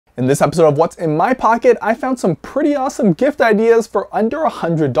In this episode of What's in My Pocket, I found some pretty awesome gift ideas for under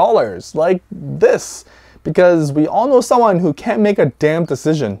 $100, like this, because we all know someone who can't make a damn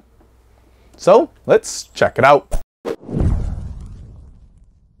decision. So let's check it out.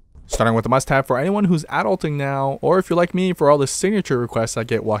 Starting with a must-have for anyone who's adulting now, or if you're like me, for all the signature requests I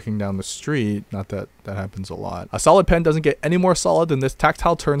get walking down the street. Not that that happens a lot. A solid pen doesn't get any more solid than this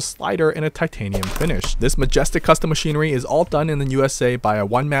tactile turn slider in a titanium finish. This majestic custom machinery is all done in the USA by a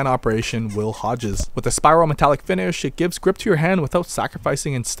one-man operation, Will Hodges. With a spiral metallic finish, it gives grip to your hand without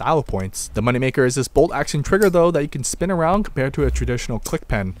sacrificing in style points. The moneymaker is this bolt action trigger though that you can spin around compared to a traditional click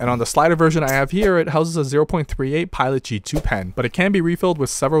pen. And on the slider version I have here, it houses a 0.38 Pilot G2 pen, but it can be refilled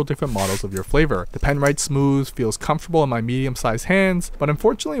with several different models of your flavor. The pen writes smooth, feels comfortable in my medium-sized hands, but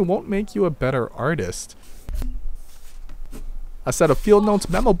unfortunately won't make you a better artist. A set of field notes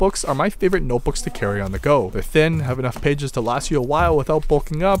memo books are my favorite notebooks to carry on the go. They're thin, have enough pages to last you a while without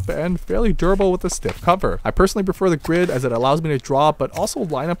bulking up, and fairly durable with a stiff cover. I personally prefer the grid as it allows me to draw but also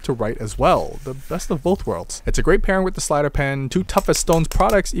line up to write as well. The best of both worlds. It's a great pairing with the slider pen, two tough as stones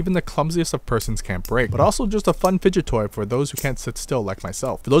products even the clumsiest of persons can't break, but also just a fun fidget toy for those who can't sit still like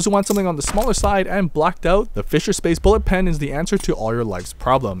myself. For those who want something on the smaller side and blacked out, the Fisher Space Bullet Pen is the answer to all your life's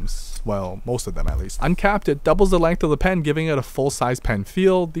problems. Well, most of them at least. Uncapped, it doubles the length of the pen, giving it a full-size pen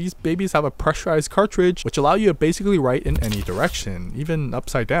feel. These babies have a pressurized cartridge, which allow you to basically write in any direction, even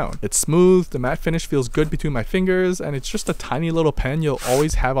upside down. It's smooth, the matte finish feels good between my fingers, and it's just a tiny little pen you'll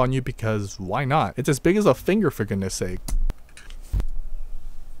always have on you because why not? It's as big as a finger for goodness sake.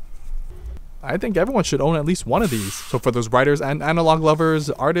 I think everyone should own at least one of these. So for those writers and analog lovers,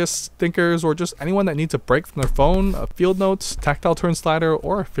 artists, thinkers, or just anyone that needs a break from their phone, a field notes, tactile turn slider,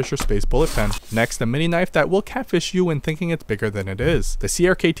 or a Fisher Space Bullet Pen. Next, a mini knife that will catfish you when thinking it's bigger than it is. The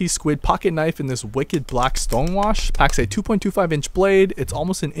CRKT Squid Pocket Knife in this wicked black stonewash packs a 2.25 inch blade. It's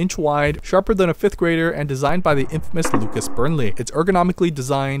almost an inch wide, sharper than a 5th grader, and designed by the infamous Lucas Burnley. It's ergonomically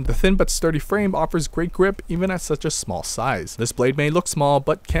designed. The thin but sturdy frame offers great grip even at such a small size. This blade may look small,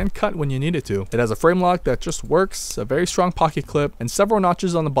 but can cut when you need it to. It has a frame lock that just works, a very strong pocket clip, and several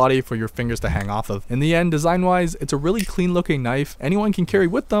notches on the body for your fingers to hang off of. In the end, design-wise, it's a really clean looking knife anyone can carry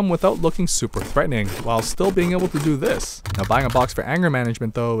with them without looking super threatening, while still being able to do this. Now, buying a box for anger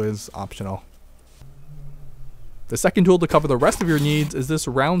management though is optional. The second tool to cover the rest of your needs is this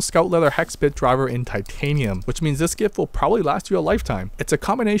round Scout Leather hex bit driver in titanium, which means this gift will probably last you a lifetime. It's a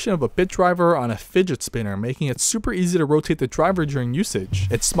combination of a bit driver on a fidget spinner, making it super easy to rotate the driver during usage.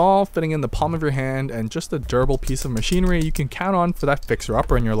 It's small, fitting in the palm of your hand, and just a durable piece of machinery you can count on for that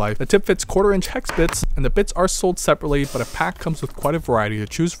fixer-upper in your life. The tip fits 1/4 inch hex bits, and the bits are sold separately, but a pack comes with quite a variety to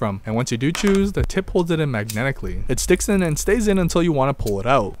choose from. And once you do choose, the tip holds it in magnetically. It sticks in and stays in until you want to pull it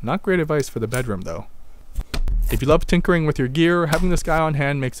out. Not great advice for the bedroom though. If you love tinkering with your gear, having this guy on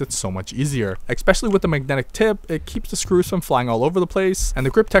hand makes it so much easier. Especially with the magnetic tip, it keeps the screws from flying all over the place, and the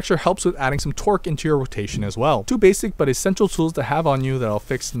grip texture helps with adding some torque into your rotation as well. Two basic but essential tools to have on you that'll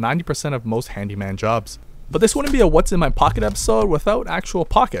fix 90% of most handyman jobs. But this wouldn't be a What's in My Pocket episode without actual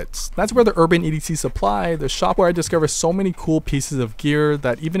pockets. That's where the Urban EDC Supply, the shop where I discover so many cool pieces of gear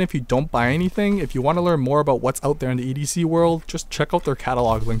that even if you don't buy anything, if you want to learn more about what's out there in the EDC world, just check out their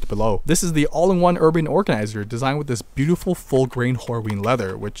catalog linked below. This is the all-in-one urban organizer designed with this beautiful full-grain Horween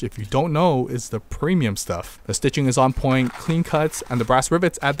leather, which if you don't know is the premium stuff. The stitching is on point, clean cuts, and the brass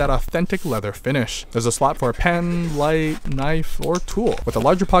rivets add that authentic leather finish. There's a slot for a pen, light, knife, or tool, with a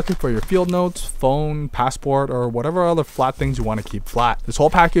larger pocket for your field notes, phone, passport, or whatever other flat things you want to keep flat. This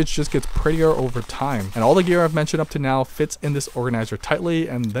whole package just gets prettier over time, and all the gear I've mentioned up to now fits in this organizer tightly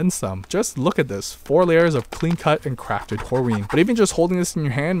and then some. Just look at this, 4 layers of clean cut and crafted Horween. But even just holding this in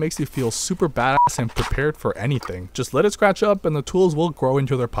your hand makes you feel super badass and prepared for anything. Just let it scratch up and the tools will grow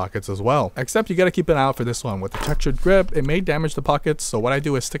into their pockets as well. Except you gotta keep an eye out for this one. With the textured grip, it may damage the pockets, so what I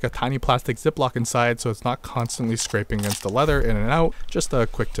do is stick a tiny plastic ziplock inside so it's not constantly scraping against the leather in and out. Just a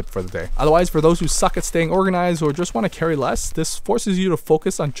quick tip for the day. Otherwise, for those who suck at staying organized or just want to carry less, this forces you to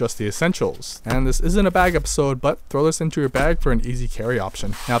focus on just the essentials. And this isn't a bag episode, but throw this into your bag for an easy carry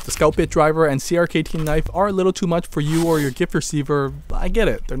option. Now, if the Scout Bit driver and CRKT knife are a little too much for you or your gift receiver, I get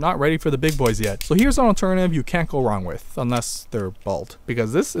it. They're not ready for the big boys yet. So here's an alternative you can't go wrong with, unless they're bald.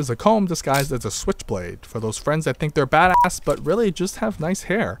 Because this is a comb disguised as a switchblade for those friends that think they're badass, but really just have nice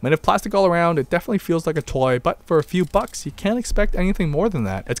hair. Made of plastic all around, it definitely feels like a toy, but for a few bucks, you can't expect anything more than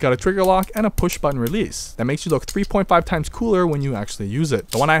that. It's got a trigger lock and a push button release. case that makes you look 3.5 times cooler when you actually use it.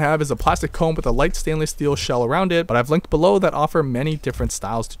 The one I have is a plastic comb with a light stainless steel shell around it, but I've linked below that offer many different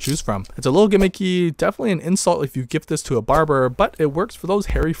styles to choose from. It's a little gimmicky, definitely an insult if you gift this to a barber, but it works for those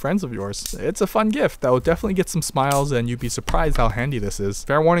hairy friends of yours. It's a fun gift that will definitely get some smiles, and you'd be surprised how handy this is.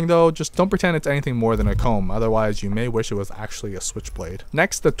 Fair warning though, just don't pretend it's anything more than a comb, otherwise you may wish it was actually a switchblade.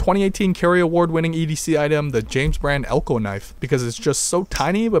 Next, the 2018 Carry Award winning EDC item, the James brand Elko knife, because it's just so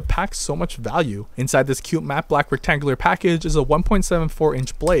tiny but packs so much value. Inside this cute matte black rectangular package is a 1.74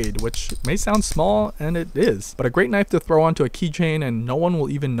 inch blade, which may sound small, and it is, but a great knife to throw onto a keychain and no one will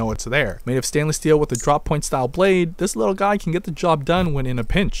even know it's there. Made of stainless steel with a drop point style blade, this little guy can get the job done when in a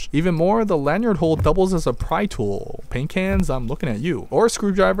pinch. Even more, the lanyard hole doubles as a pry tool. Paint cans, I'm looking at you. Or a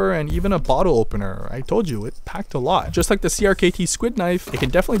screwdriver, and even a bottle opener. I told you, it packed a lot. Just like the CRKT squid knife, it can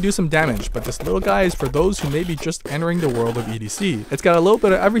definitely do some damage, but this little guy is for those who may be just entering the world of EDC. It's got a little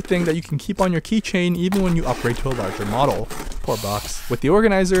bit of everything that you can keep on your keychain even when you upgrade to a larger model. Poor box. With the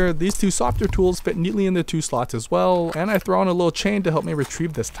organizer, these two softer tools fit neatly in the two slots as well, and I throw on a little chain to help me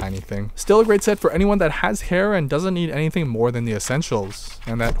retrieve this tiny thing. Still a great set for anyone that has hair and doesn't need anything more than the essentials.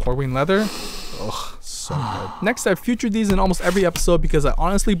 And that Horween leather? Ugh, so good. Next, I've featured these in almost every episode because I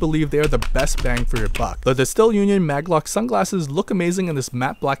honestly believe they are the best bang for your buck. The Distill Union Maglock sunglasses look amazing in this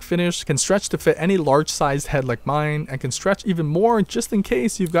matte black finish, can stretch to fit any large sized head like mine, and can stretch even more just in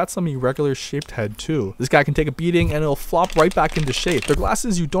case you've got some irregular shaped head too. This guy can take a beating and it'll flop right back into shape. They're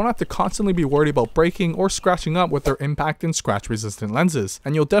glasses you don't have to constantly be worried about breaking or scratching up with their impact and scratch resistant lenses,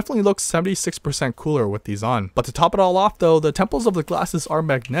 and you'll definitely look 76% cooler with these on. But to top it all off though, the temples of the glasses are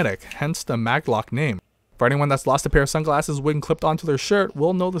magnetic, hence the Maglock name. For anyone that's lost a pair of sunglasses when clipped onto their shirt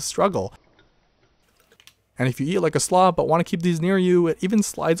will know the struggle. And if you eat like a slob but want to keep these near you, it even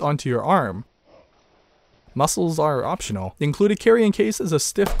slides onto your arm. Muscles are optional. The included carrying case is a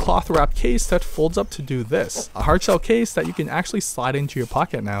stiff cloth wrapped case that folds up to do this. A hard shell case that you can actually slide into your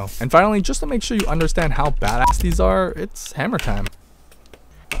pocket now. And finally, just to make sure you understand how badass these are, it's hammer time.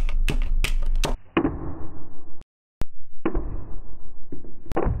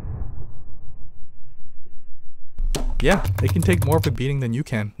 Yeah, they can take more of a beating than you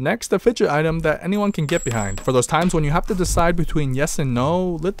can. Next, a fidget item that anyone can get behind. For those times when you have to decide between yes and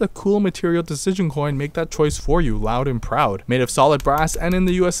no, let the cool material decision coin make that choice for you loud and proud. Made of solid brass and in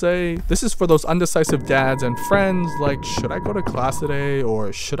the USA, this is for those undecisive dads and friends like, should I go to class today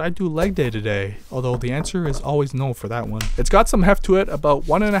or should I do leg day today? Although the answer is always no for that one. It's got some heft to it, about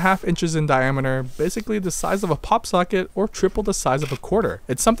 1.5 inches in diameter, basically the size of a pop socket or triple the size of a quarter.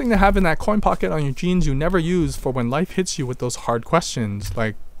 It's something to have in that coin pocket on your jeans you never use for when life hits you with those hard questions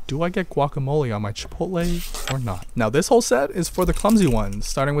like, do I get guacamole on my Chipotle or not? Now this whole set is for the clumsy ones.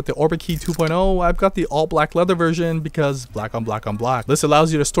 Starting with the Orbit Key 2.0, I've got the all black leather version because black on black on black. This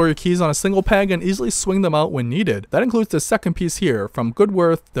allows you to store your keys on a single peg and easily swing them out when needed. That includes the second piece here from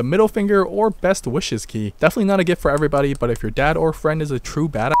Goodworth, the middle finger or best wishes key. Definitely not a gift for everybody, but if your dad or friend is a true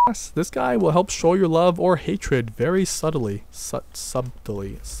badass, this guy will help show your love or hatred very subtly.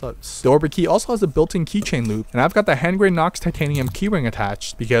 The Orbit Key also has a built-in keychain loop, and I've got the hand-grained Knox titanium keyring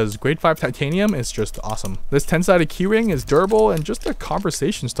attached because grade 5 titanium is just awesome. This 10-sided keyring is durable and just a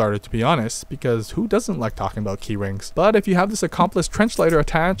conversation starter, to be honest, because who doesn't like talking about keyrings? But if you have this Accomplice trench lighter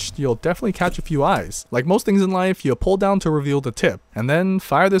attached, you'll definitely catch a few eyes. Like most things in life, you pull down to reveal the tip, and then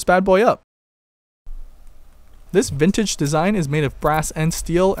fire this bad boy up. This vintage design is made of brass and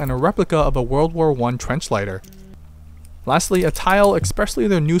steel and a replica of a World War I trench lighter. Lastly, a tile, especially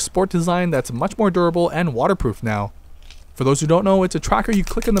their new sport design that's much more durable and waterproof now. For those who don't know, it's a tracker you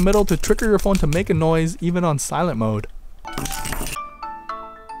click in the middle to trigger your phone to make a noise even on silent mode.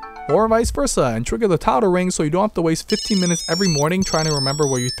 Or vice versa, and trigger the tile to ring so you don't have to waste 15 minutes every morning trying to remember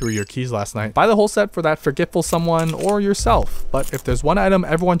where you threw your keys last night. Buy the whole set for that forgetful someone or yourself, but if there's one item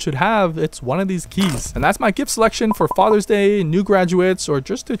everyone should have, it's one of these keys. And that's my gift selection for Father's Day, new graduates, or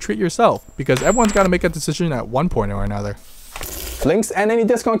just to treat yourself, because everyone's got to make a decision at one point or another. Links and any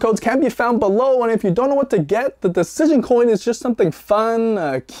discount codes can be found below, and if you don't know what to get, the decision coin is just something fun,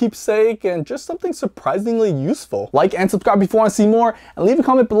 a keepsake, and just something surprisingly useful. Like and subscribe if you want to see more, and leave a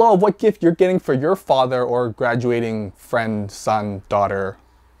comment below of what gift you're getting for your father or graduating friend, son, daughter.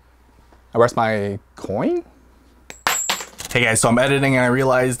 I rest my coin? Hey guys, so I'm editing and I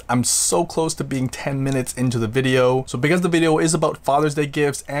realized I'm so close to being 10 minutes into the video. So because the video is about Father's Day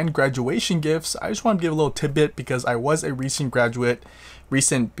gifts and graduation gifts, I just want to give a little tidbit because I was a recent graduate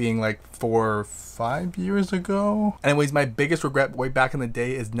Recent being like 4 or 5 years ago. Anyways, my biggest regret way back in the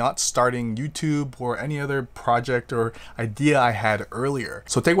day is not starting YouTube or any other project or idea I had earlier.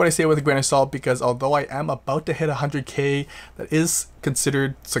 So take what I say with a grain of salt, because although I am about to hit 100K, that is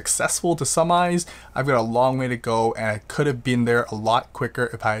considered successful to some eyes. I've got a long way to go, and I could have been there a lot quicker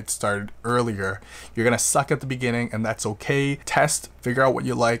if I had started earlier. You're gonna suck at the beginning, and that's okay. Test, figure out what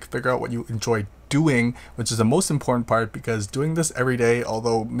you like, figure out what you enjoy doing, which is the most important part, because doing this every day,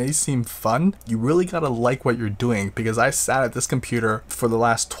 although may seem fun, you really gotta like what you're doing. Because I sat at this computer for the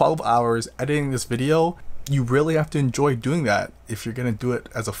last 12 hours editing this video. You really have to enjoy doing that if you're gonna do it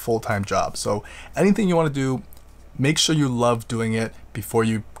as a full-time job. So anything you want to do, make sure you love doing it before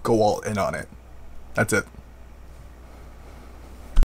you go all in on it. That's it.